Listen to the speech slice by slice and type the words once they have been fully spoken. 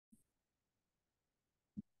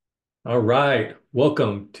All right,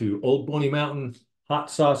 welcome to Old Boney Mountain Hot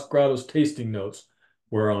Sauce Grotto's Tasting Notes,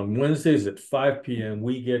 where on Wednesdays at 5 p.m.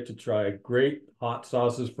 we get to try great hot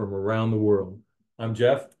sauces from around the world. I'm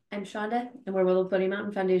Jeff. I'm Chanda, and we're with Old Boney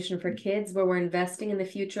Mountain Foundation for Kids, where we're investing in the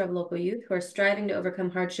future of local youth who are striving to overcome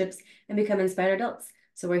hardships and become inspired adults.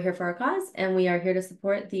 So we're here for our cause, and we are here to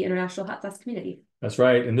support the international hot sauce community. That's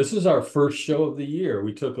right, and this is our first show of the year.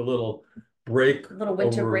 We took a little break A little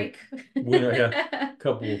winter over break. winter, yeah,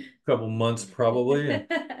 couple months probably,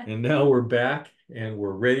 and now we're back and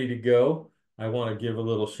we're ready to go. I want to give a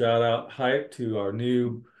little shout out hype to our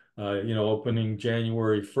new, opening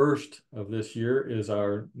January 1st of this year is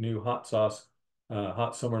our new hot sauce,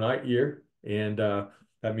 hot summer night year, and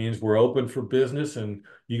that means we're open for business, and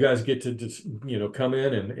you guys get to just, come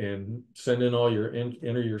in and send in all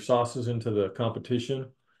enter your sauces into the competition.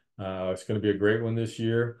 It's going to be a great one this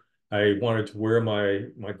year. I wanted to wear my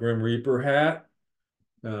Grim Reaper hat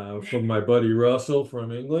from my buddy Russell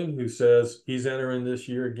from England, who says he's entering this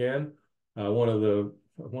year again. One of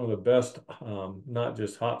the best, not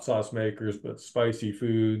just hot sauce makers, but spicy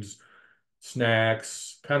foods,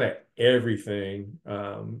 snacks, kind of everything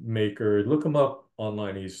maker. Look him up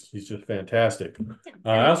online. He's just fantastic.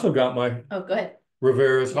 I also got my Oh, go ahead.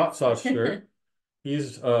 Rivera's hot Yes. sauce shirt.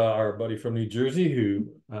 He's our buddy from New Jersey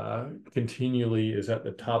who continually is at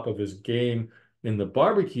the top of his game in the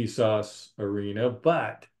barbecue sauce arena,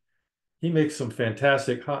 but he makes some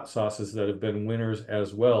fantastic hot sauces that have been winners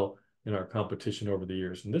as well in our competition over the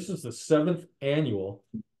years. And this is the seventh annual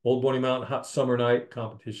Old Boney Mountain Hot Summer Night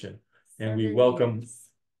competition. And we 7 years. welcome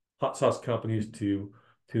hot sauce companies to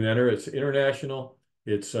enter. It's international.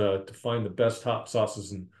 It's to find the best hot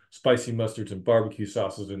sauces and spicy mustards and barbecue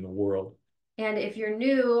sauces in the world. And if you're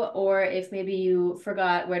new, or if maybe you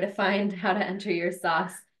forgot where to find how to enter your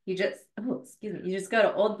sauce, you just go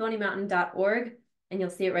to oldboneymountain.org and you'll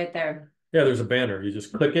see it right there. Yeah, there's a banner. You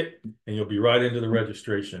just click it and you'll be right into the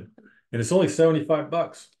registration. And it's only 75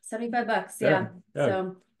 bucks. 75 bucks, Yeah, yeah. yeah.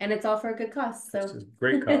 And it's all for a good cause. It's So a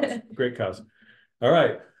great cause. Great cause. All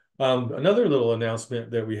right. Another little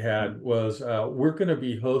announcement that we had was we're going to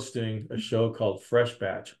be hosting a show called Fresh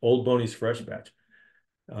Batch, Old Boney's Fresh Batch.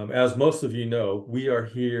 As most of you know, we are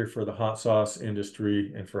here for the hot sauce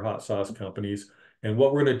industry and for hot sauce companies. And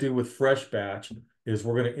what we're going to do with Fresh Batch is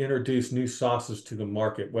we're going to introduce new sauces to the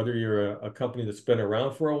market. Whether you're a company that's been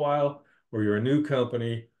around for a while or you're a new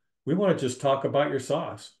company, we want to just talk about your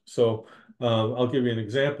sauce. So I'll give you an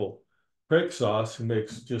example. Craig Sauce, who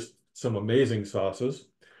makes just some amazing sauces,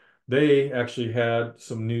 they actually had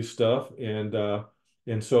some new stuff, and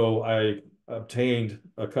so I obtained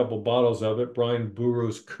a couple bottles of it, Brian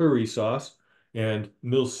Burroughs curry sauce and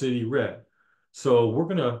Mill City Red. So we're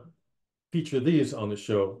gonna feature these on the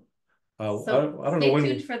show. so I don't know stay when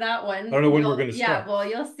tuned for that I one. don't know when we're gonna Yeah, start. well,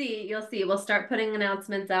 you'll see. We'll start putting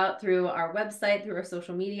announcements out through our website, through our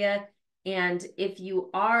social media. And if you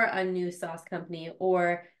are a new sauce company,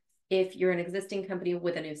 or if you're an existing company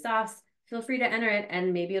with a new sauce, feel free to enter it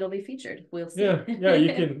and maybe it'll be featured. We'll see. Yeah,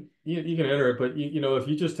 you can enter it, but if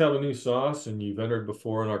you just have a new sauce and you've entered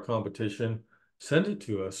before in our competition, send it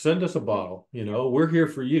to us. Send us a bottle. Yep. We're here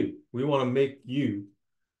for you. We want to make you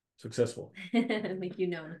successful. Make you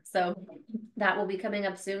known. So that will be coming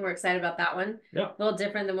up soon. We're excited about that one. Yeah. A little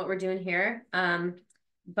different than what we're doing here.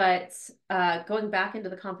 But going back into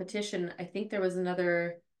the competition, I think there was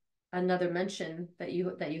another mention that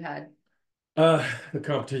you had. The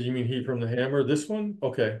competition, you mean Heat from the Hammer? This one?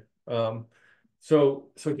 Okay. So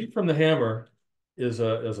Heat from the Hammer is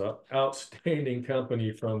a outstanding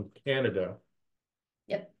company from Canada.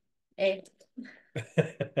 Yep. A.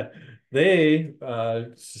 They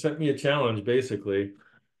sent me a challenge basically.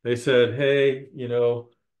 They said, "Hey,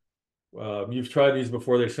 you've tried these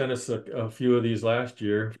before." They sent us a few of these last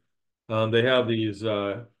year. They have these.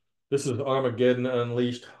 This is Armageddon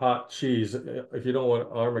Unleashed hot cheese. If you don't know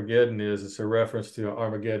what Armageddon is, it's a reference to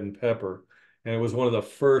Armageddon pepper, and it was one of the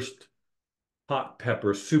first hot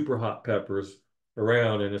peppers, super hot peppers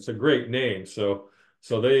around, and it's a great name. So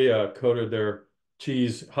they coated their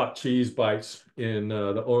hot cheese bites in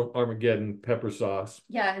the Armageddon pepper sauce.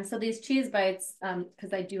 Yeah, and so these cheese bites,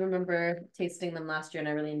 because I do remember tasting them last year and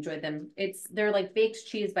I really enjoyed them. They're like baked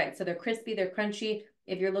cheese bites, so they're crispy, they're crunchy.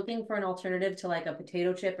 If you're looking for an alternative to like a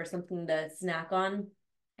potato chip or something to snack on,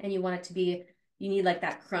 and you want it to be, you need like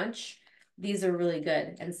that crunch, these are really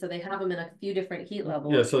good. And so they have them in a few different heat Yeah,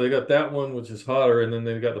 levels. so they got that one, which is hotter, and then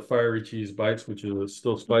they've got the fiery cheese bites, which is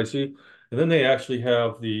still spicy. And then they actually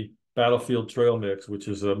have the Battlefield Trail Mix, which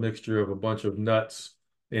is a mixture of a bunch of nuts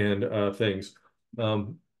and things.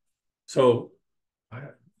 Um, so I,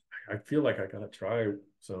 I feel like I gotta try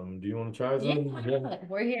some. Do you want to try some? Yeah,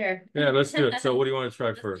 we're here. Yeah, let's do it. So what do you want to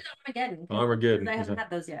try first? Armageddon. Armageddon. I haven't had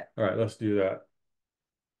those yet. All right, let's do that.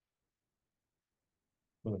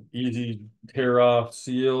 Easy tear off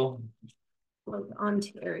seal.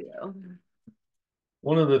 Ontario.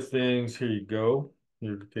 One of the things, here you go.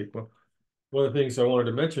 Here to take one. One of the things I wanted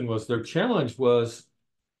to mention was their challenge was,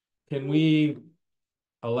 can we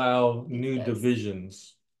allow new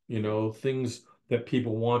divisions? You know, things that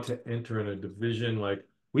people want to enter in a division. Like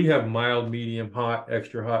we have mild, medium, hot,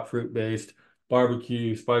 extra hot, fruit-based,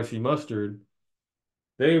 barbecue, spicy mustard.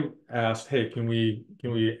 They asked, hey, can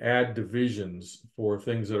we add divisions for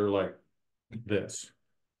things that are like this?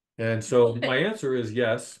 And so my answer is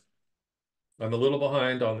yes. I'm a little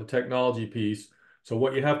behind on the technology piece. So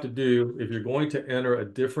what you have to do, if you're going to enter a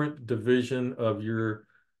different division of your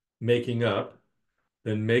making up,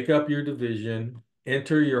 then make up your division,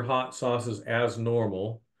 enter your hot sauces as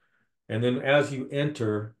normal. And then as you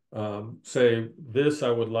enter, say, this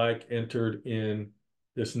I would like entered in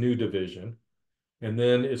this new division. And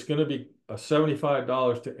then it's going to be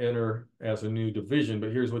 $75 to enter as a new division.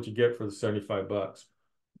 But here's what you get for the 75 bucks.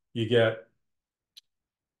 You get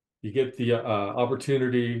the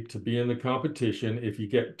opportunity to be in the competition. If you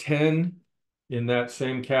get 10 in that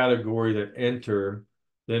same category that enter,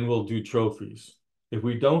 then we'll do trophies. If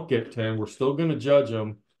we don't get 10, we're still going to judge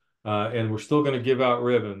them, and we're still going to give out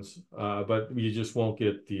ribbons, but you just won't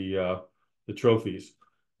get the trophies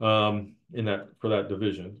in that for that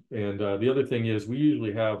division. And the other thing is we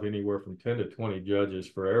usually have anywhere from 10 to 20 judges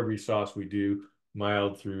for every sauce we do,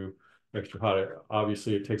 mild through extra hot.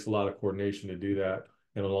 Obviously, it takes a lot of coordination to do that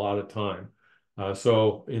and a lot of time.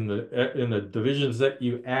 So in the divisions that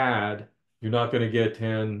you add, you're not going to get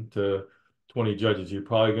 10 to 20 judges. You're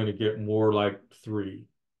probably going to get more like 3.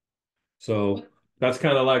 So that's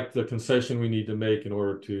kind of like the concession we need to make in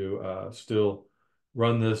order to still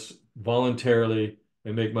run this voluntarily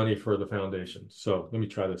and make money for the foundation. So let me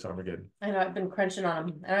try this Armageddon. I know I've been crunching on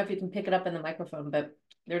them. I don't know if you can pick it up in the microphone, but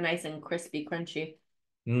they're nice and crispy, crunchy.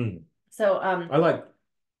 So I like.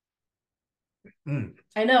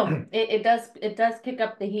 I know it does kick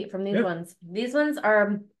up the heat from these ones. These ones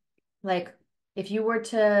are like if you were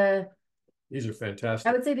to. These are fantastic.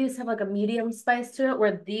 I would say these have like a medium spice to it,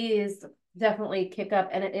 where these definitely kick up,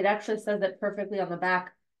 and it actually says it perfectly on the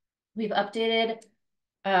back. We've updated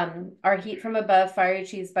our heat from above fiery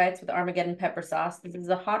cheese bites with Armageddon pepper sauce. This is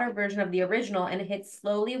a hotter version of the original, and it hits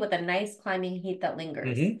slowly with a nice climbing heat that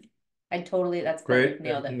lingers. That's great.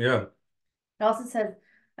 Nailed it. Yeah. It also says,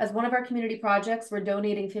 as one of our community projects, we're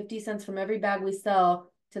donating 50 cents from every bag we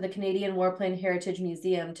sell to the Canadian Warplane Heritage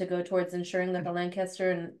Museum to go towards ensuring that the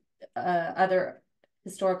Lancaster and other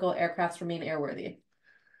historical aircrafts remain airworthy.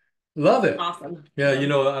 Love it. Awesome. Yeah, you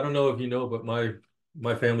know, I don't know if you know, but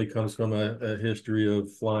my family comes from a history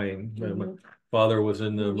of flying. My father was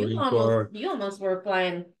in the Marine Corps. You almost were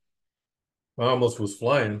flying. I almost was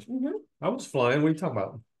flying. I was flying. What are you talking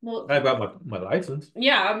about? Well, I got my license.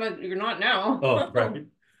 Yeah, you're not now. Oh, right.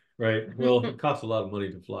 Right. Well, it costs a lot of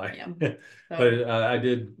money to fly. Yeah. But I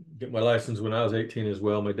did get my license when I was 18 as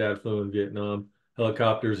well. My dad flew in Vietnam,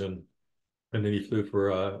 helicopters, and then he flew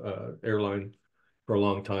for airline for a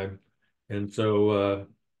long time. And so,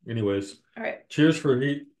 anyways, all right. Cheers for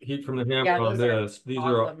heat from the hammer on this. These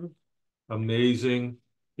awesome. Are amazing.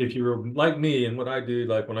 If you're like me and what I do,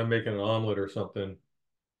 like when I'm making an omelet or something,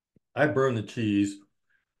 I burn the cheese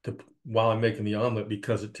while I'm making the omelet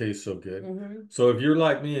because it tastes so good. So if you're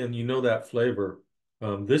like me and you know that flavor,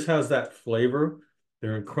 this has that flavor.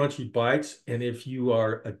 They're in crunchy bites. And if you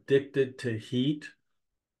are addicted to heat,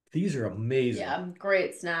 these are amazing. Yeah,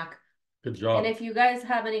 great snack. Good job. And if you guys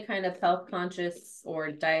have any kind of health conscious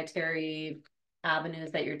or dietary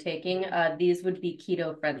avenues that you're taking, these would be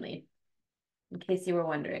keto friendly, in case you were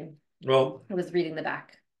wondering. Well, I was reading the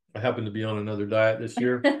back. I happen to be on another diet this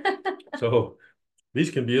year. So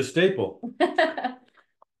these can be a staple.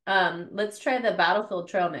 Let's try the Battlefield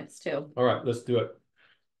trail mix too. All right, let's do it.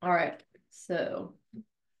 All right, so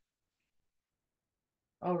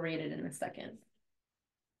I'll read it in a second.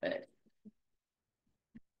 But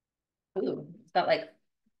ooh, it's got like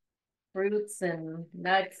fruits and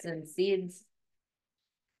nuts and seeds.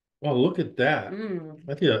 Oh, look at that.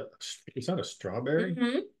 Is that a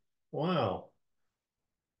strawberry? Wow.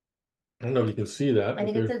 I don't know if you can see that. I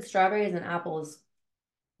think it said strawberries and apples.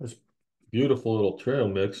 That's beautiful little trail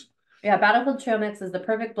mix. Yeah, Battlefield trail mix is the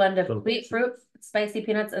perfect blend of sweet fruit, spicy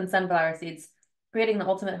peanuts, and sunflower seeds, creating the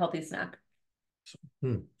ultimate healthy snack.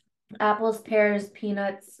 Apples, pears,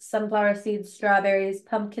 peanuts, sunflower seeds, strawberries,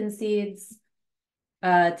 pumpkin seeds,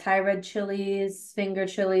 Thai red chilies, finger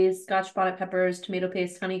chilies, Scotch bonnet peppers, tomato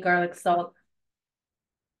paste, honey, garlic, salt,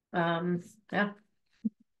 Yeah.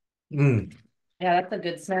 Mm. Yeah, that's a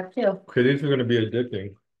good snack too. Okay, these are going to be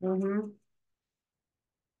addicting. Mm-hmm. I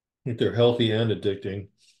think they're healthy and addicting.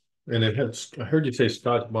 And it has, I heard you say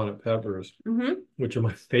Scotch bonnet peppers, Mm-hmm. which are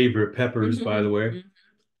my favorite peppers, by the way. Mm-hmm.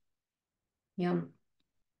 Yum.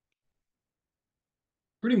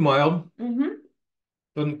 Pretty mild, Mm-hmm.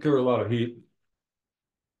 doesn't carry a lot of heat.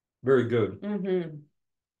 Very good, Mm-hmm.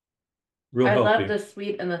 real I love healthy. the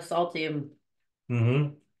sweet and the salty. Mm-hmm.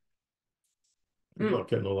 I'm Mm. not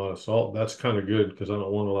getting a lot of salt. That's kind of good because I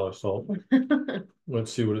don't want a lot of salt.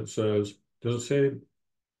 Let's see what it says. Does it say?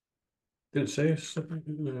 Did it say?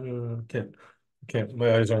 Can't.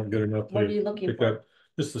 My eyes aren't good enough What are to you looking pick for? up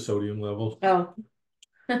just the sodium level. Oh.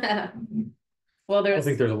 Well, I don't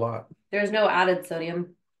think there's a lot. there's no added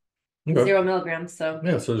sodium, Okay. 0 milligrams. So,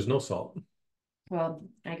 Yeah, so there's no salt well,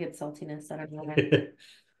 I get saltiness. I don't know.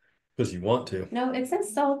 because you want to. No, it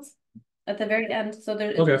says salt at the very end, so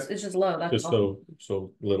there Okay. it's just low. That's Just all.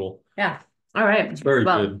 so little. Yeah. All right. It's very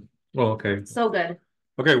Well, good. Well, okay. so good.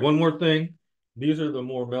 Okay, one more thing. These are the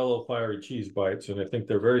more mellow, fiery cheese bites, and I think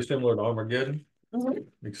they're very similar to Armageddon, Mhm.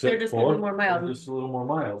 They're except just a little for more they're mild. just a little more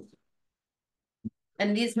mild.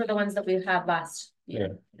 And these were the ones that we had last year,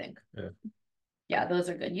 Yeah. I think. Yeah. Yeah, those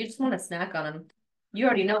are good. You just want to snack on them. You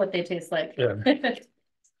already know what they taste like. Yeah.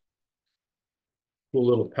 Cool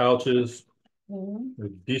little pouches, Mhm. a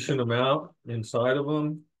decent amount inside of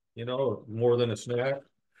them, you know, more than a snack.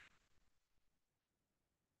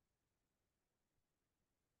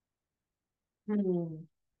 Mm.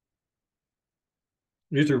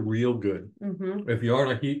 These are real good. Mm-hmm. If you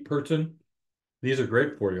aren't a heat person, these are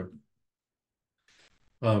great for you.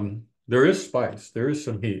 There is spice, there is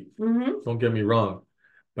some heat. Mm-hmm. Don't get me wrong,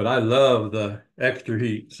 but I love the extra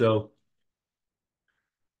heat. So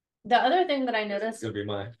The other thing that I it's noticed, gonna be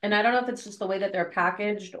mine. and I don't know if it's just the way that they're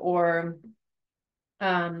packaged or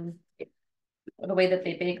um the way that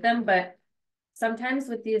they bake them, but sometimes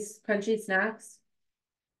with these crunchy snacks,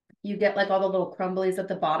 you get like all the little crumblies at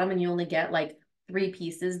the bottom and you only get like 3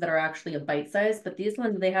 pieces that are actually a bite size. But these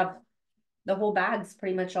ones, they have the whole bag's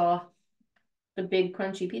pretty much all the big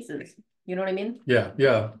crunchy pieces. You know what I mean? Yeah,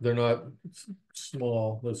 yeah, they're not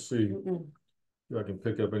small. Let's see Mm-mm. if I can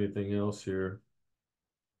pick up anything else here.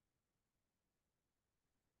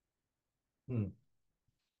 Hmm.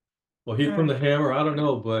 Well, heat from the hammer, I don't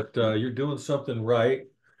know, but you're doing something right.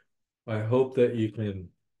 I hope that you can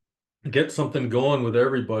get something going with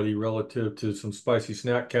everybody relative to some spicy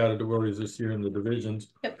snack categories this year in the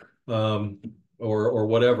divisions, Yep. um, or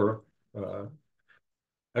whatever. Uh,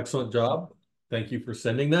 Excellent job. Thank you for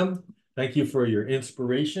sending them. Thank you for your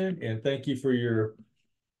inspiration, and thank you for your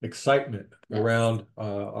excitement Yes. around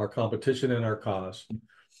our competition and our cause.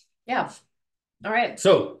 Yeah. All right.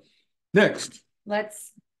 So, next.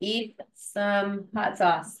 Let's eat some hot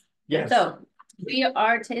sauce. Yes. So we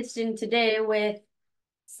are tasting today with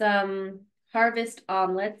some harvest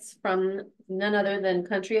omelets from none other than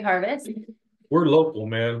Country Harvest. We're local,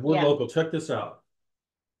 man. We're Yeah. local. Check this out.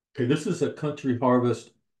 Okay, this is a Country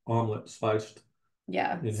Harvest omelet sliced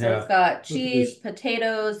Yeah, in so half. it's got Look at cheese, this.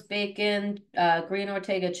 potatoes, bacon, green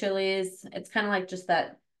Ortega chilies. It's kind of like just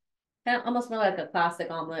that, kind of almost more like a classic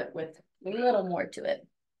omelet with a little more to it.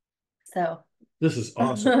 So This is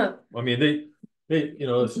awesome. I mean,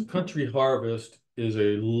 this Country Harvest is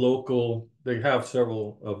a local, they have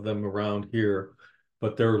several of them around here,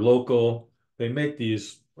 but they're local. They make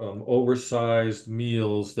these oversized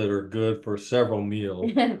meals that are good for several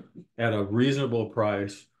meals at a reasonable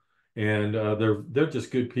price. And they're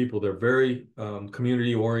just good people. They're very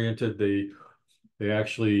community oriented. They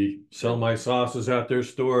actually sell my sauces at their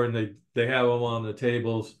store, and they have them on the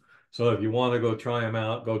tables. So if you want to go try them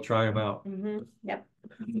out, go try them out. Yep.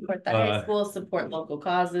 Support the high school, support local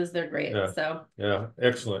causes. They're great. Yeah. So Yeah,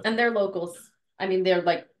 excellent. and they're locals. I mean, they're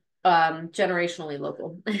like generationally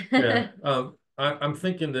local. Yeah. I'm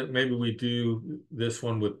thinking that maybe we do this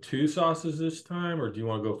one with 2 sauces this time, or do you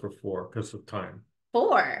want to go for 4 because of time?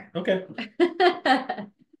 4. Okay.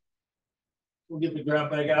 We'll get the grab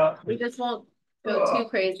bag out. We just won't go too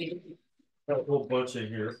crazy. Got a whole bunch in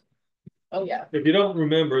here. Oh yeah. If you don't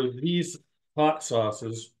remember, these hot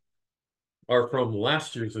sauces are from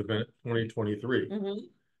last year's event, 2023. Mm-hmm.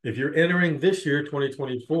 If you're entering this year,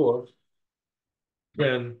 2024,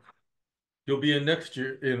 then you'll be in next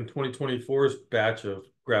year in 2024's batch of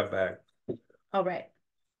grab bag. All right.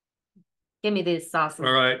 Give me these sauces.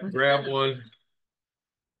 All right, grab one.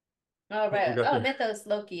 All right. Oh, the... Mythos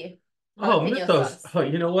Loki. Oh, Mythos. Oh,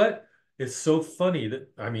 you know what? It's so funny that,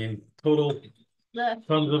 I mean, total tons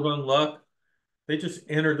of unluck. They just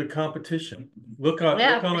entered the competition. Look on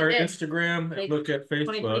our did. Instagram and look at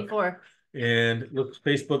Facebook. 2024. and look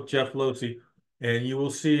Facebook Jeff Losi, and you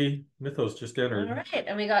will see Mythos just entered. All right,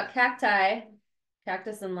 and we got cacti,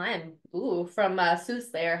 cactus and lime. Ooh, from Sue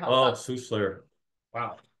Slayer Hot Oh, Sauce. Sue Slayer.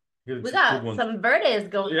 Wow. We Some good got ones. some verdes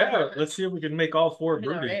going Yeah, on. let's see if we can make all four I know,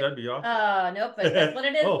 birdies. right? That'd be awesome. Nope, but that's what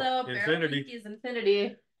it is Oh, though. Barrel infinity. Yankees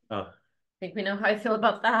Infinity. Oh, I think we know how I feel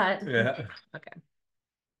about that. yeah. Okay.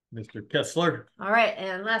 Mr. Kessler. All right,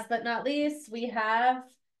 and last but not least, we have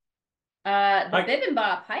the Hike.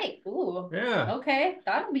 bibimbap hike. Ooh. Yeah. Okay,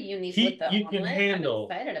 that'll be unique with Heat the you can omelet. handle.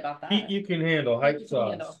 I'm excited about that. Heat you can handle. Heat Hike you can sauce.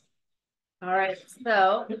 handle. All right,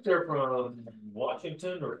 so I think they're from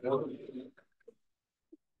Washington or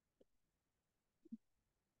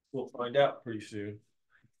we'll find out pretty soon.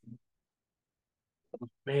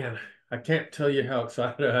 Man, I can't tell you how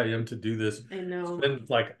excited I am to do this. I know. It's been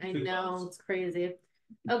like I 2 know, months. it's crazy.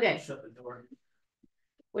 Okay, Shut the door.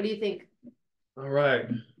 what do you think? All right.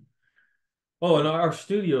 Oh, and our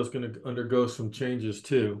studio is going to undergo some changes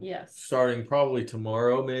too. Yes. Starting probably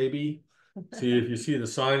tomorrow, maybe. See if you see the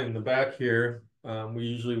sign in the back here. We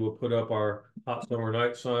usually will put up our hot summer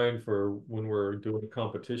night sign for when we're doing a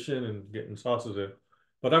competition and getting sauces in.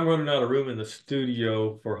 But I'm running out of room in the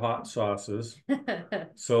studio for hot sauces.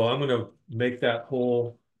 So I'm going to make that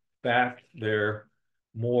whole back there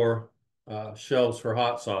more shelves for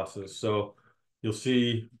hot sauces. So you'll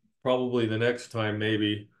see probably the next time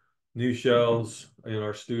maybe new shelves in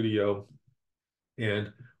our studio.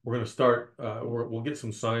 And we're going to start, we'll get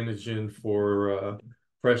some signage in for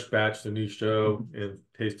Fresh Batch, the new show, and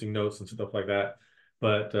tasting notes and stuff like that.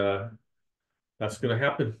 But that's going to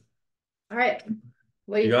happen. All right.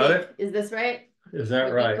 What do You you got think? it? Is this right? Is that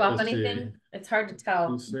Did we right? leave off Let's anything? see. It's hard to tell.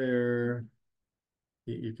 Who's there?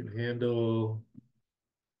 You can handle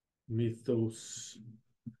Mythos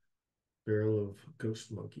barrel of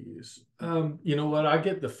ghost monkeys. You know what? I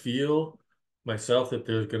get the feel myself that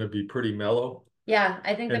they're going to be pretty mellow. Yeah,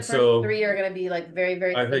 I think the And first so three are going to be like very,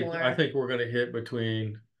 very similar. I think we're going to hit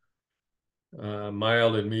between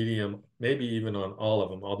mild and medium, maybe even on all of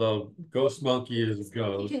them. Although ghost monkey is You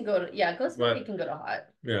goes. can go to, yeah, ghost monkey But can go to hot.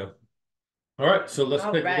 yeah. All right, so let's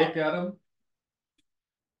All take a right. look at them.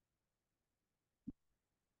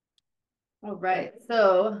 All right,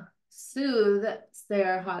 so Soothe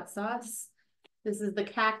their hot sauce. This is the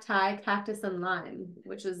cacti, cactus and lime,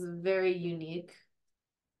 which is very unique.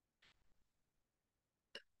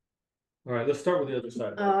 All right, let's start with the other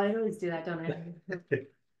side. Oh, I always do that, don't I?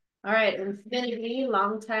 All right, Infinity,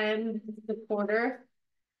 longtime supporter.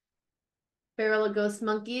 Barrel of Ghost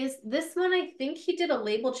Monkeys. This one, I think he did a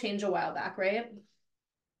label change a while back, right?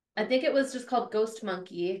 I think it was just called Ghost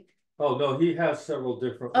Monkey. Oh no, he has several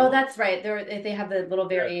different. Oh, that's right. They have the little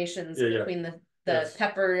variations between the yes.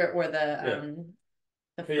 pepper or the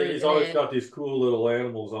fruit. He's always got these cool little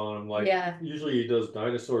animals on him. Like usually he does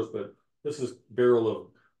dinosaurs, but this is barrel of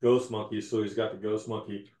ghost monkeys, so he's got the ghost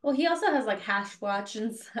monkey. Well, he also has like hash squash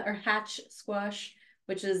or hatch squash,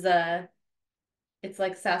 which is it's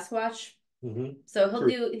like Sasquatch. So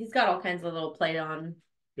he's got all kinds of little play on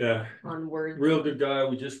words. Real good guy.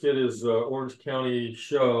 We just did his Orange County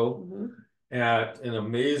show at an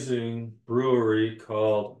amazing brewery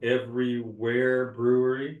called Everywhere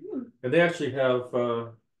Brewery, and they actually have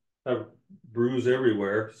brews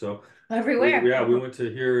everywhere. So everywhere, we went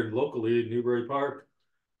to here locally in Newbury Park,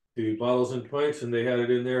 do bottles and pints, and they had it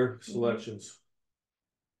in their selections.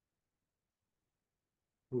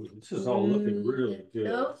 Ooh, this is all looking really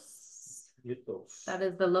good. Mythos. That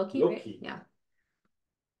is the Loki. Right? Yeah.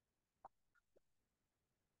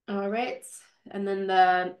 All right. And then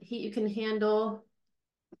the heat you can handle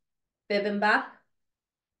bibimbap.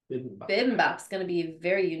 Bibimbap's going to be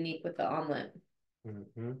very unique with the omelet.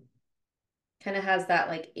 Kind of has that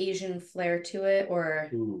like Asian flair to it, or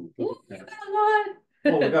ooh, you got a lot.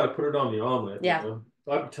 Oh, we got to put it on the omelet. Yeah. You know?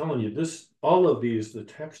 I'm telling you, all of these, the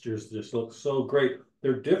textures just look so great.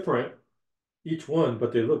 They're different, each one,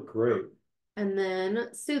 but they look great. And then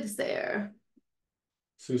Soothsayer.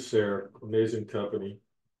 Soothsayer, amazing company.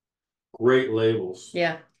 Great labels.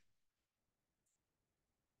 Yeah.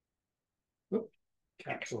 Oop,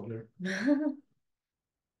 caps on there.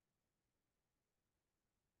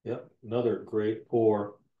 Yep, another great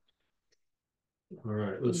pour. All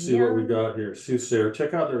right, let's see what we got here. Soothsayer,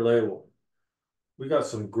 check out their label. We got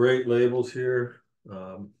some great labels here.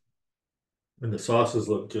 And the sauces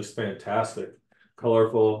look just fantastic.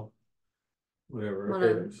 Colorful, whatever.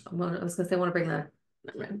 I was gonna say I want to bring that.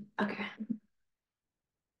 Okay.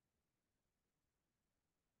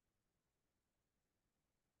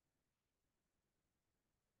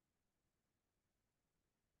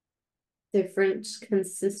 Different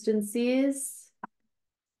consistencies.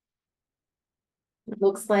 It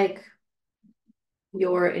looks like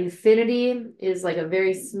Your Infinity is like a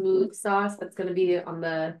very smooth sauce that's going to be on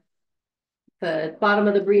the bottom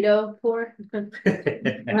of the burrito pour.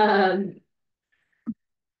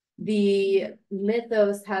 The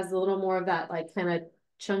Mythos has a little more of that like kind of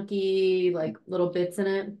chunky like little bits in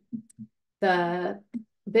it. The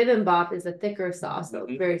Bibimbap is a thicker sauce, so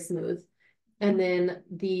very smooth. And then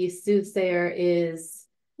the Soothsayer is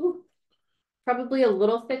probably a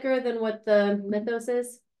little thicker than what the Mythos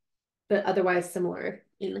is, but otherwise similar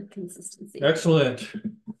in consistency. Excellent.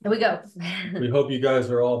 There we go. We hope you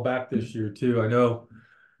guys are all back this year too. I know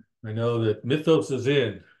that Mythos is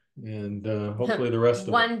in, and hopefully the rest of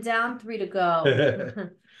them. One down, three to go.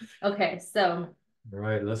 Okay, so all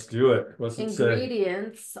right, let's do it. What's it say?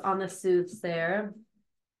 Ingredients on the Soothsayer.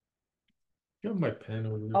 You have my pen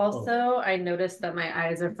over there. Also, I noticed that my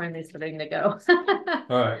eyes are finally starting to go.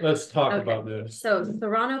 All right, let's talk about this. So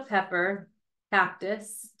serrano pepper,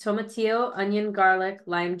 cactus, tomatillo, onion, garlic,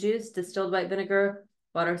 lime juice, distilled white vinegar,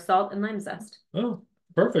 butter, salt, and lime zest. Oh,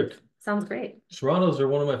 perfect. Sounds great. Serranos are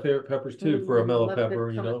one of my favorite peppers too, for a mellow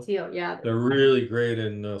pepper, you know. Yeah. They're really great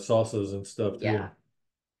in salsas and stuff too. Yeah.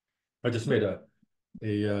 I just made I'll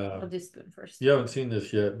do spoon first. You haven't seen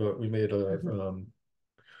this yet, but we made a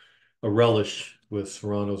relish with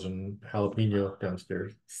serranos and jalapeno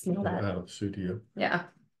downstairs. Smell that. Out of the studio. Yeah.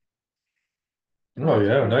 Oh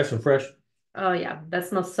yeah, nice and fresh. Oh yeah, that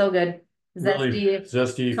smells so good. Zesty, really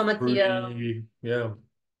zesty, tomatillo. fruity. Yeah.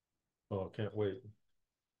 Oh, I can't wait.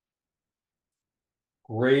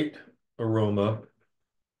 Great aroma.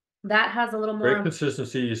 That has a little more great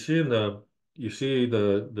consistency. You see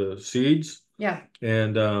the seeds. Yeah.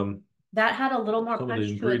 And that had a little more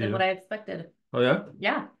punch to it than what I expected. Oh yeah?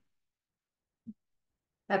 Yeah.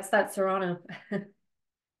 That's that Serrano.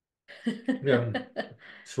 Yeah.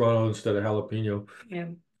 Serrano instead of jalapeno. Yeah.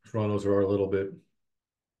 Serranos are a little bit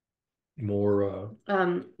more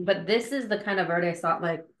but this is the kind of verde sauce,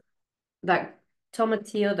 like that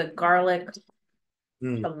tomatillo, the garlic,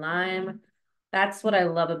 the lime. That's what I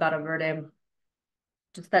love about a verde.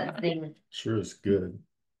 Just that thing. Sure is good.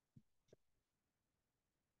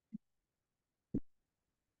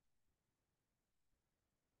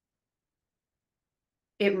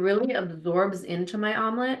 It really absorbs into my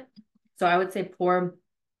omelet. So I would say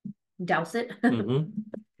douse it. I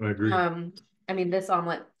agree. I mean, this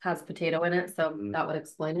omelet has potato in it, so that would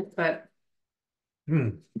explain it.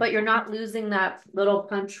 But you're not losing that little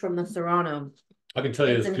punch from the Serrano. I can tell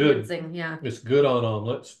you it's good. Yeah. It's good on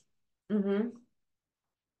omelets.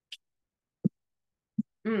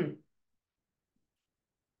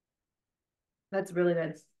 That's really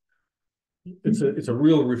good. It's a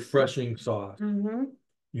real refreshing sauce.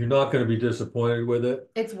 You're not going to be disappointed with it.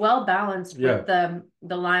 It's well balanced with the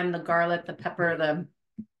lime, the garlic, the pepper,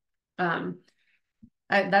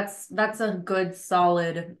 that's a good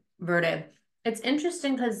solid verde. It's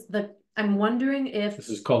interesting because I'm wondering if this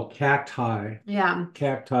is called cacti. Yeah.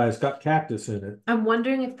 Cacti. It's got cactus in it. I'm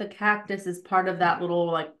wondering if the cactus is part of that little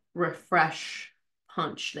like refresh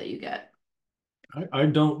punch that you get. I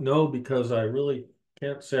don't know because I really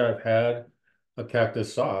can't say I've had a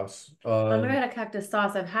cactus sauce. I've never had a cactus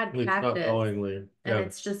sauce. I've had cactus. Not knowingly. And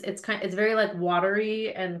it's just it's very like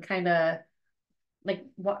watery and kind of like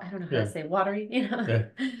what I don't know how to say watery, you know. Yeah.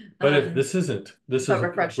 But this is a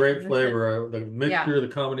great flavor. The mixture, the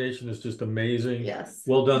combination is just amazing. Yes.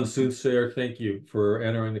 Well done, Soothsayer. Thank you for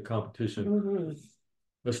entering the competition.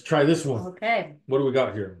 Let's try this one. Okay. What do we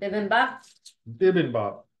got here? Bibimbap.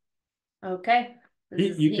 Bibimbap. Okay.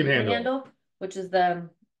 You can handle, which is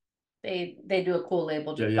they do a cool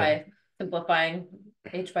label just by simplifying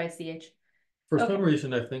H by CH. For some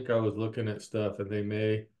reason, I think I was looking at stuff and they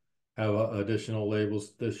may have additional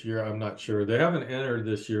labels this year. I'm not sure. They haven't entered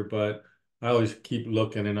this year, but I always keep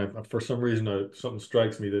looking, and for some reason something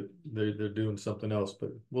strikes me that they're doing something else,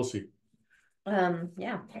 but we'll see.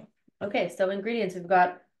 Yeah. Okay, so ingredients, we've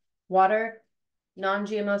got water,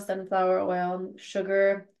 non-GMO sunflower oil,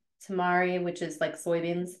 sugar, tamari, which is like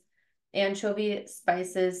soybeans, anchovy,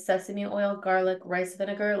 spices, sesame oil, garlic, rice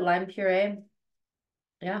vinegar, lime puree.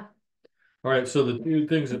 Yeah. All right, so the two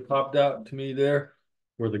things that popped out to me there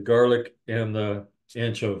were the garlic and the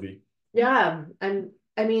anchovy. Yeah, and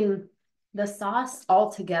I mean the sauce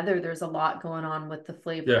altogether, there's a lot going on with the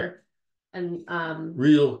flavor. And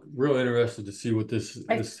real interested to see what this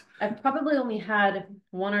is. I've probably only had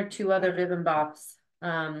one or two other bibimbaps.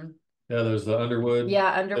 Yeah, there's the Underwood.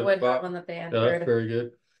 Yeah, Underwood one that they entered. Yeah, that's very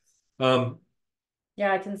good.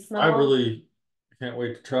 Yeah, I can smell. I really can't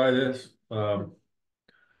wait to try this.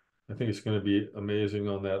 I think it's going to be amazing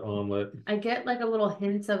on that omelet. I get like a little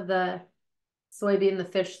hint of the soybean, the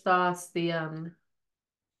fish sauce, the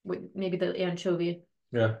maybe the anchovy.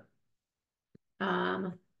 Yeah,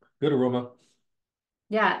 Um, good aroma.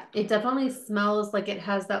 yeah, it definitely smells like it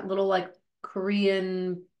has that little like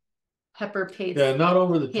Korean pepper Yeah, paste not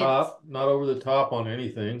over the hint. top, not over the top on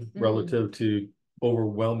anything Mm-mm. relative to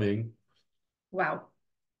overwhelming. Wow,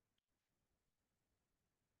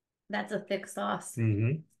 that's a thick sauce. Hmm.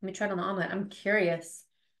 Let me try it on the omelet. I'm curious.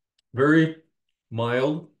 Very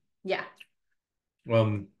mild, Yeah,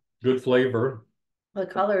 um, good flavor. the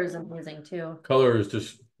color is amazing too. Color is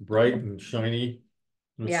just bright and shiny.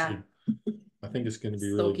 Let's Yeah, see. I think it's going to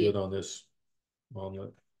be really good silky. on this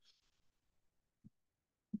omelet.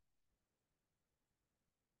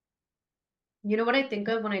 You know what I think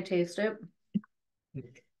of when I taste it?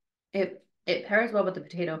 It pairs well with the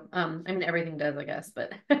potato. I mean everything does, I guess,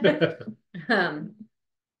 but um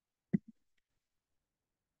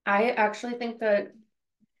I actually think that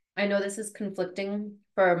I know this is conflicting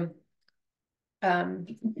for um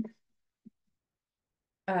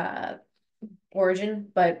uh origin,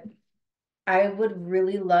 but I would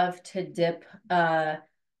really love to dip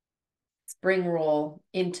spring roll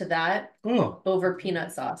into that Oh, over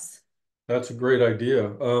peanut sauce. that's a great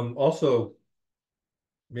idea. Also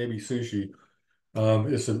maybe sushi.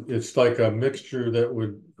 It's like a mixture that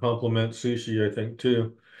would complement sushi, I think,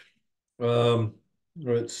 too.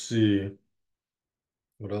 Let's see.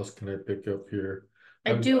 What else can I pick up here?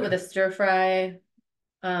 I I'm do it with a stir fry.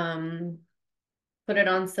 Um, put it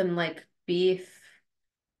on some like beef.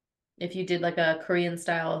 If you did like a Korean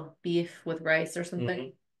style beef with rice or something.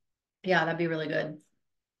 Mhm. Yeah, that'd be really good.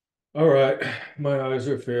 All right. My eyes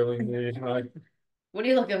are failing me. I What are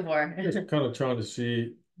you looking for? just kind of trying to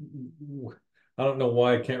see. I don't know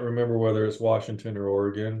why I can't remember whether it's Washington or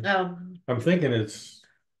Oregon. Oh, I'm thinking it's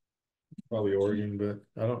probably Oregon, but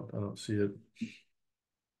I don't see it.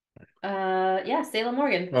 yeah, Salem,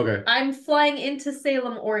 Oregon. Okay. I'm flying into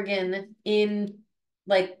Salem, Oregon in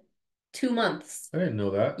like 2 months. I didn't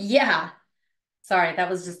know that. Yeah. Sorry, that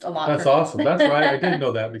was just a lot That's for me. awesome. That's right. I did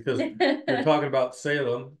know that because you're talking about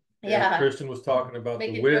Salem and Yeah, Christian was talking about the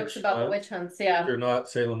making jokes witch about the hunt, witch hunts. which Yeah, are not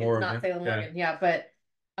Salem, it's not Oregon. Salem, Yeah. Oregon. Yeah, but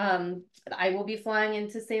I will be flying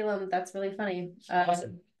into Salem. That's really funny.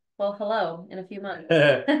 Awesome. Well, hello in a few months.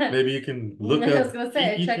 Maybe you can I look was up gonna Eat,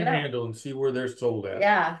 say, You check Can it out. Handle and see where they're sold at.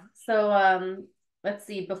 Yeah. So let's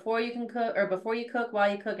see. Before you can cook, or before you cook,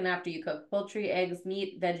 while you cook, and after you cook, poultry, eggs,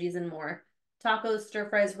 meat, veggies, and more. Tacos, stir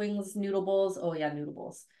fries, wings, noodle bowls. Oh yeah, noodle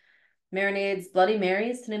bowls. Marinades, Bloody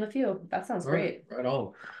Marys, to name a few. That sounds All right, great. right on.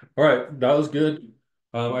 All right, that was good.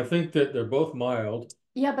 I think that they're both mild.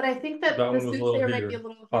 Yeah, but I think That that the one was a little soothsayer might be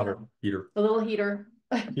heater, heater, a little heater.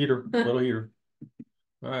 little heater.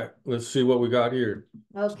 All right, let's see what we got here.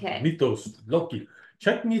 Okay. Mythos, Loki.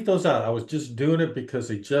 Check Mythos out. I was just doing it because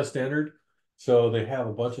they just entered. So they have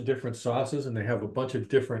a bunch of different sauces and they have a bunch of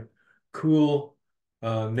different cool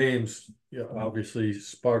names, yeah, obviously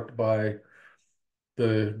sparked by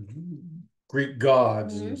the Greek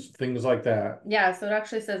gods and Mhm. things like that. Yeah, so it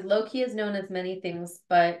actually says Loki is known as many things,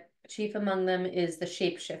 but chief among them is the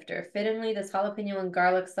shapeshifter. Fittingly, this jalapeno and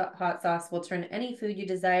garlic hot sauce will turn any food you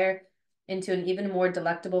desire into an even more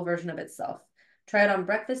delectable version of itself. Try it on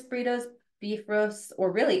breakfast burritos, beef roasts,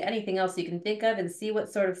 or really anything else you can think of and see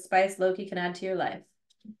what sort of spice Loki can add to your life.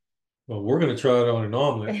 Well, we're going to try it on an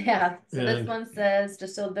omelet. Yeah, so this And one says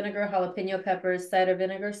distilled vinegar, jalapeno peppers, cider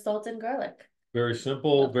vinegar, salt, and garlic. very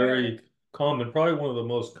simple, very common, probably one of the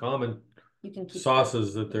most common You can keep that.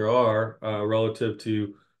 sauces that there are relative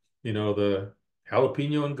to, the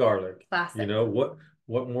jalapeno and garlic. Classic.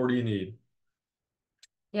 What more do you need?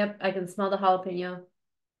 Yep, I can smell the jalapeno.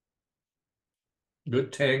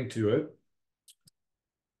 Good tang to it.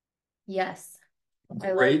 Yes, I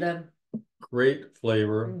love Great, them. great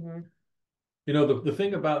flavor. Hmm. The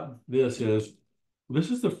thing about this is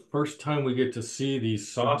the first time we get to see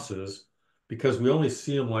these sauces because we only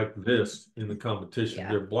see them like this in the competition. Yeah.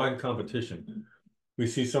 They're blind competition. We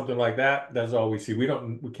see something like that, that's all we see. We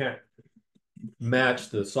can't match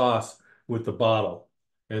the sauce with the bottle.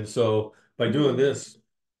 And so by doing this,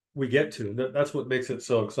 we get to. That's what makes it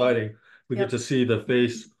so exciting. We get Yep. to see the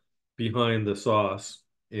face behind the sauce.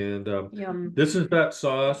 And Yum. this is that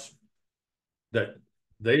sauce that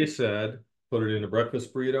they said put it in a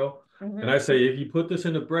breakfast burrito. And I Hmm. say, if you put this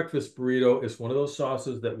in a breakfast burrito, it's one of those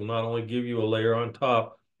sauces that will not only give you a layer on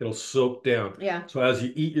top, it'll soak down. Yeah. So as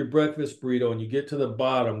you eat your breakfast burrito and you get to the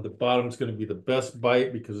bottom's going to be the best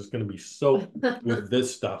bite because it's going to be soaked with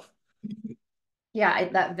this stuff. Yeah,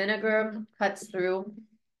 that vinegar cuts through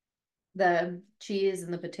the cheese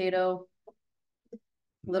and the potato.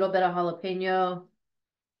 A little bit of jalapeno.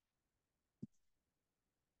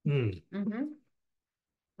 Mm. Hmm.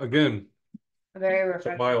 Again, Very It's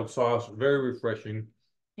a refreshing. mild sauce, very refreshing.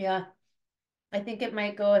 Yeah. I think it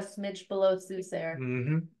might go a smidge below Soothsayer.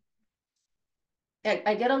 Mm-hmm.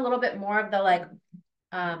 I get a little bit more of the like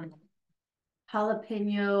um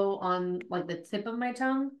jalapeno on like the tip of my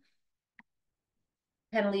tongue.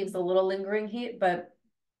 Kind of leaves a little lingering heat,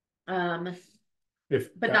 um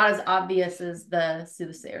If but not as obvious as the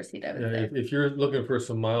Soothsayer's heat, I would say. if you're looking for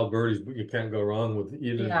some mild birdies, you can't go wrong with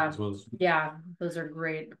either of Yeah. these ones. Yeah, those are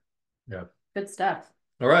great. Yeah. Good stuff.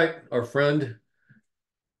 All right, our friend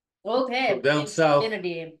Okay, from down south.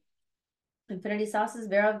 Infinity. Infinity sauces,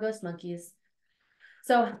 Vera of Ghost Monkeys.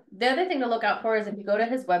 So the other thing to look out for is if you go to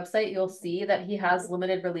his website, you'll see that he has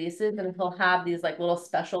limited releases and he'll have these like little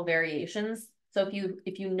special variations. So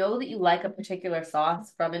if you know that you like a particular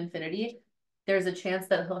sauce from Infinity, there's a chance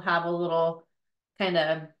that he'll have a little kind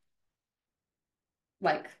of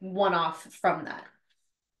like one-off from that.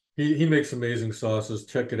 He makes amazing sauces.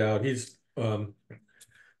 Check it out. He's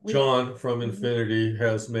John from Infinity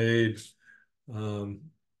has made um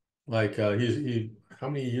like he how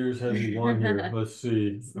many years has he won here? Let's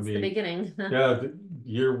see. Since the beginning. Yeah,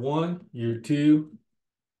 year one, year two.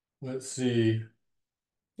 Let's see.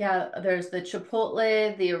 Yeah, there's the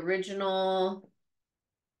Chipotle, the original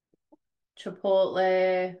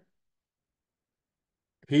Chipotle.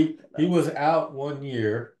 He was out 1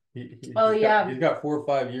 year. Oh yeah. He's got 4 or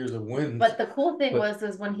 5 years of wins. But the cool thing But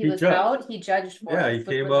was when he he was judged. out, he judged for Yeah, us, he which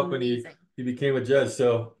came was up and amazing. he became a judge.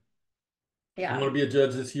 So if you Yeah. want to be a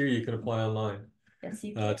judge this year, you can apply online. Yes,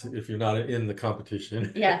 you can. If you're not in the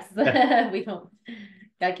competition. Yes, we don't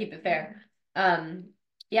gotta keep it fair. Um,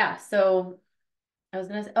 yeah, so I was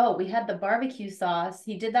gonna say, oh, we had the barbecue sauce.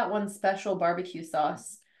 He did that one special barbecue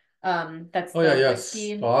sauce. That's Oh yeah, the yeah.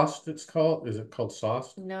 whiskey. Sauced, it's called. Is it called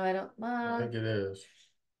sauced? No, I don't. I think it is.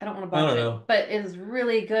 I don't want to I botch don't it, know. but it is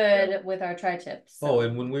really good with our tri-tips. Oh, So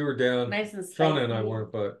and when we were down, nice and Shauna and I spicy.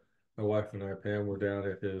 weren't, but my wife and I, Pam, were down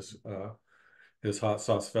at his hot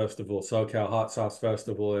sauce festival, SoCal Hot Sauce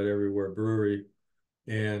Festival at Everywhere Brewery,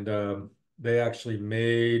 and they actually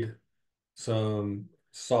made some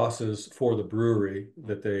sauces for the brewery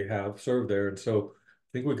that they have served there. And so I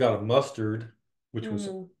think we got a mustard, which was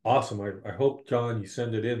awesome. I hope, John, you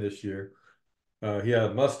send it in this year. He had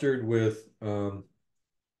a mustard with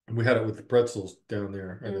we had it with the pretzels down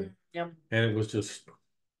there, I think. Yum. And it was just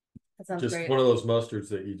That sounds great. one of those mustards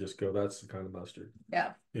that you just go, that's the kind of mustard.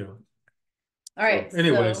 Yeah. You know. All right. So,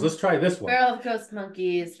 anyways, So let's try this one. Barrel of Ghost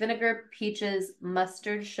Monkeys, vinegar, peaches,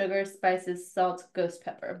 mustard, sugar, spices, salt, ghost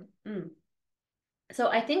pepper. So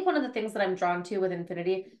I think one of the things that I'm drawn to with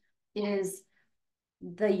Infinity is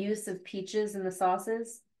the use of peaches in the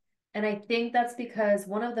sauces. And I think that's because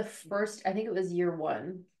one of the first, I think it was year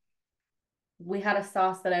one, we had a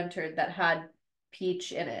sauce that I entered that had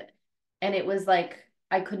peach in it. And it was like,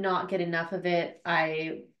 I could not get enough of it.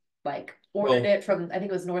 I like ordered it from, I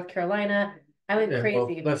think it was North Carolina. I went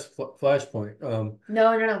crazy. Well, that's Flashpoint.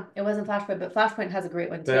 No. It wasn't Flashpoint, but Flashpoint has a great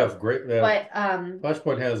one They too. have great. But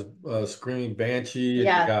Flashpoint has Screaming Banshee. And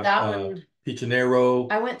yeah, they got that one. Pichanero.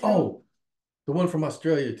 I went through. Oh, the one from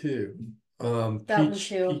Australia too. That one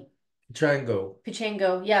too. Pichango.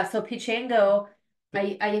 Pichango. Yeah, so Pichango,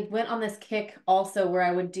 I went on this kick also where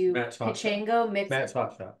I would do Pichango mixed. Matt's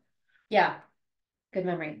Hot Shot. Yeah, good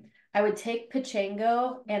memory. I would take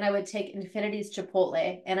Pichango and I would take Infinity's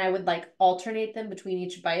Chipotle and I would like alternate them between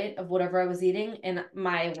each bite of whatever I was eating, and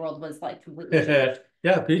my world was like completely changed.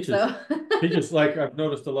 Yeah, peaches. So Peaches, like I've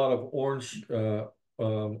noticed a lot of orange or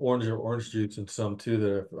orange juice in some too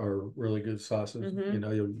that are really good sauces. You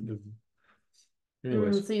know,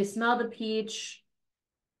 anyways. so you smell the peach.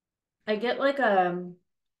 I get like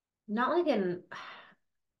not like an,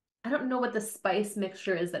 I don't know what the spice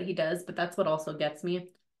mixture is that he does, but that's what also gets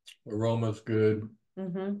me. Aroma's good.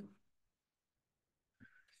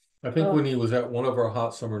 I think when he was at one of our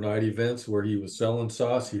hot summer night events where he was selling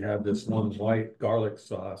sauce, he had this one white garlic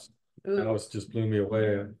sauce. That was just blew me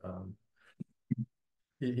away.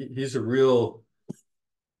 He's a real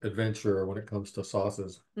adventurer when it comes to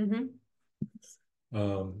sauces.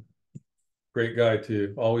 Great guy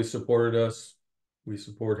too. Always supported us. We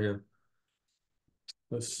support him.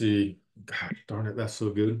 Let's see. God darn it, that's so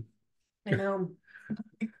good. I know.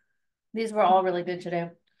 These were all really good today.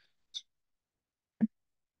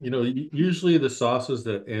 You know, usually the sauces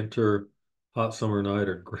that enter hot summer night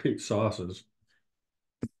are great sauces.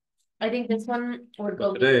 I think this one would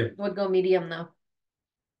go medium though.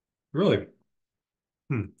 Really?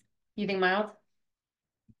 You think mild?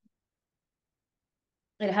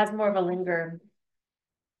 It has more of a linger.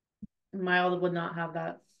 Mild would not have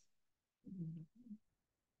that.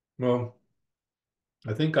 Well,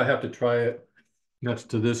 I think I have to try it next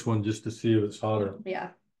to this one just to see if it's hotter. Yeah.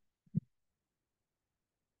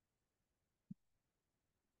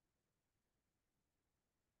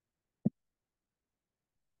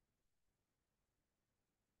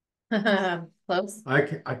 Close. I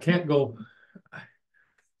can't go.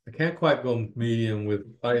 I can't quite go medium with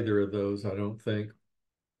either of those. I don't think.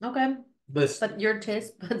 Okay. This But your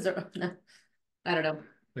taste buds are no, I don't know.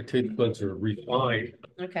 my taste buds are refined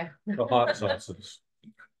Okay. to hot sauces.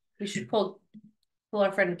 We should pull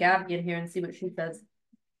our friend Gabby in here and see what she says.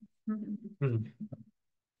 Hmm.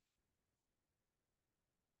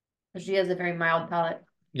 She has a very mild palate.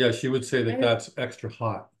 Yeah, she would say that that's extra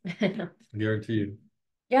hot. Yeah, Guaranteed.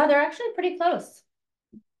 they're actually pretty close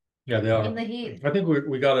Yeah, they are. in the heat. I think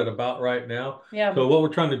we got it about right now. Yeah. So what we're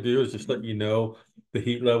trying to do is just let you know the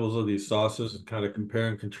heat levels of these sauces and kind of compare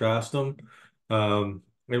and contrast them. And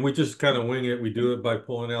we just kind of wing it. We do it by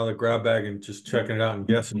pulling out of the grab bag and just checking it out and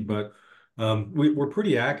guessing. But we're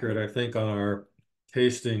pretty accurate, I think, on our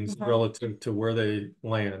tastings relative to where they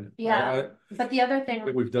land. Yeah. But the other thing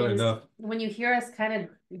think we've done is enough. when you hear us kind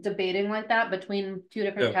of debating like that between two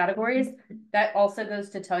different categories, that also goes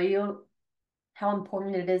to tell you how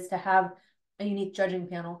important it is to have a unique judging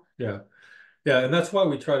panel. Yeah. Yeah, and that's why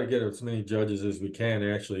we try to get as many judges as we can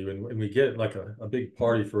actually. And we get like a big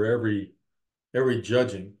party for every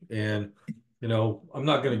judging. And you know, I'm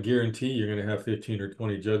not going to guarantee you're going to have 15 or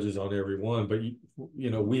 20 judges on every one, but you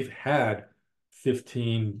know, we've had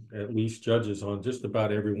 15 at least judges on just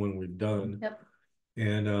about every one we've done. Yep.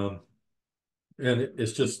 And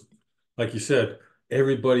it's just like you said,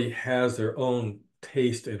 everybody has their own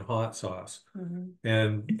taste in hot sauce.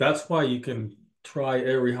 And that's why you can try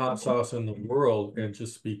every hot sauce in the world and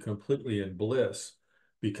just be completely in bliss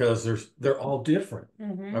because they're all different.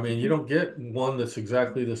 I mean, you don't get one that's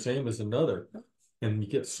exactly the same as another. And you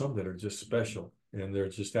get some that are just special and they're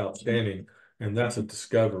just outstanding. And that's a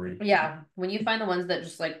discovery. Yeah. When you find the ones that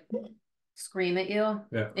just like scream at you,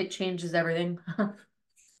 it changes everything. I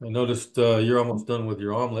noticed you're almost done with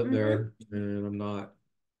your omelet there, and I'm not.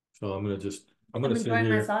 So I'm gonna sit enjoying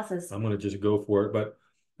my here. sauces. I'm gonna just go for it. But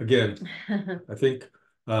again, I think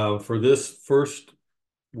for this first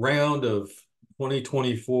round of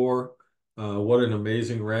 2024, what an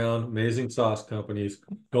amazing round, amazing sauce companies.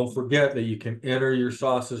 Don't forget that you can enter your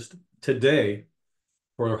sauces today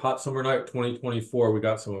for Hot Summer Night 2024. We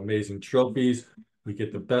got some amazing trophies. We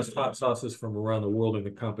get the best hot sauces from around the world in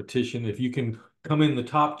the competition. If you can come in the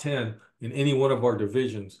top 10 in any one of our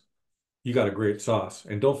divisions, you got a great sauce.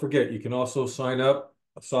 And don't forget, you can also sign up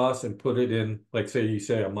a sauce and put it in, like say you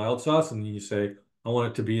say a mild sauce, and you say, I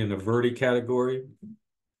want it to be in a verde category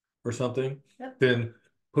or something. Then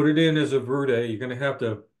put it in as a verde. You're going to have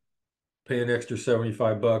to pay an extra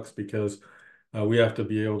 $75 because we have to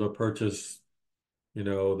be able to purchase, you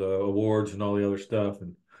know, the awards and all the other stuff.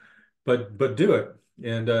 And but do it.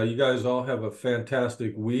 And you guys all have a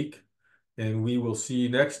fantastic week, and we will see you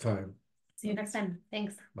next time. See you next time.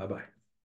 Thanks. Bye-bye.